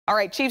All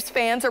right, Chiefs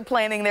fans are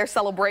planning their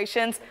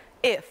celebrations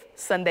if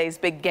Sunday's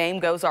big game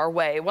goes our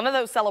way. One of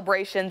those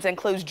celebrations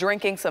includes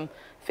drinking some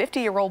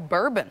 50-year-old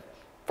bourbon.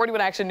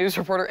 41 Action News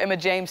reporter Emma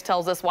James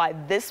tells us why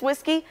this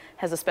whiskey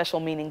has a special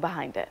meaning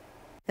behind it.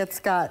 It's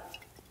got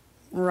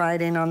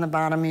writing on the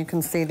bottom. You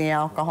can see the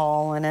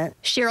alcohol in it.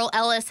 Cheryl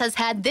Ellis has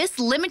had this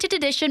limited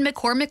edition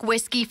McCormick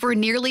whiskey for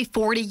nearly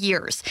 40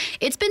 years.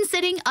 It's been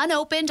sitting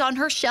unopened on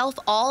her shelf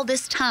all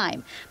this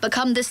time. But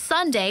come this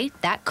Sunday,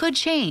 that could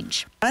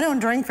change. I don't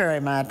drink very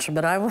much,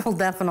 but I will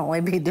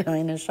definitely be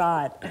doing a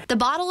shot. The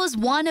bottle is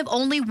one of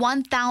only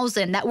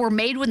 1,000 that were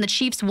made when the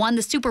Chiefs won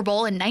the Super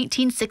Bowl in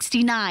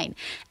 1969.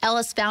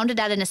 Ellis found it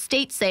at an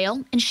estate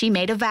sale, and she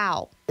made a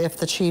vow. If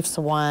the Chiefs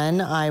won,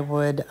 I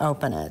would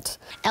open it.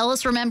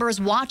 Ellis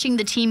remembers watching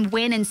the team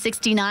win in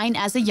 '69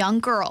 as a young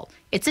girl.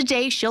 It's a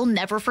day she'll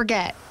never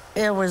forget.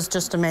 It was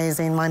just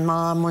amazing. My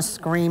mom was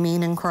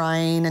screaming and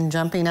crying and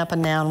jumping up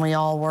and down. We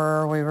all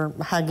were. We were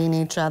hugging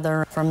each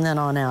other. From then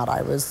on out,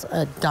 I was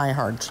a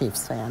diehard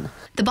Chiefs fan.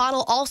 The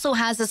bottle also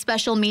has a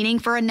special meaning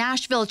for a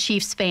Nashville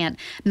Chiefs fan.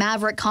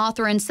 Maverick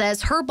Cawthorn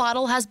says her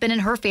bottle has been in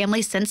her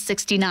family since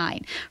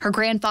 '69. Her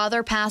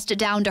grandfather passed it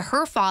down to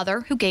her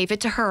father, who gave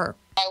it to her.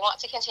 I want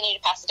to continue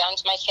to pass it down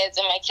to my kids,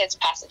 and my kids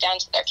pass it down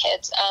to their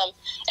kids.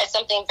 It's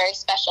something very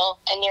special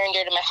and near and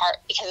dear to my heart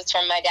because it's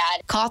from my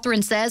dad.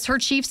 Cawthorn says her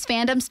Chiefs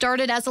fandom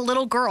started as a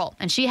little girl,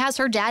 and she has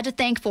her dad to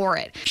thank for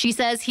it. She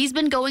says he's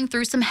been going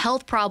through some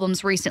health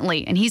problems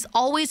recently, and he's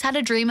always had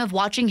a dream of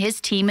watching his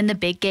team in the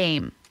big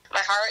game.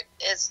 My heart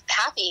is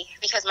happy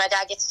because my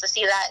dad gets to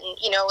see that,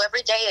 and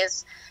every day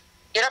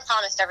you're not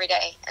promised every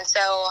day, and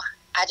so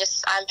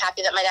I'm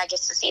happy that my dad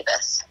gets to see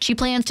this. She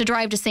plans to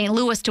drive to St.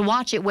 Louis to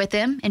watch it with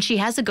him, and she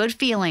has a good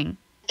feeling.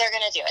 They're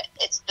going to do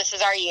it. This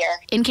is our year.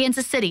 In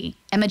Kansas City,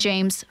 Emma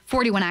James,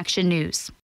 41 Action News.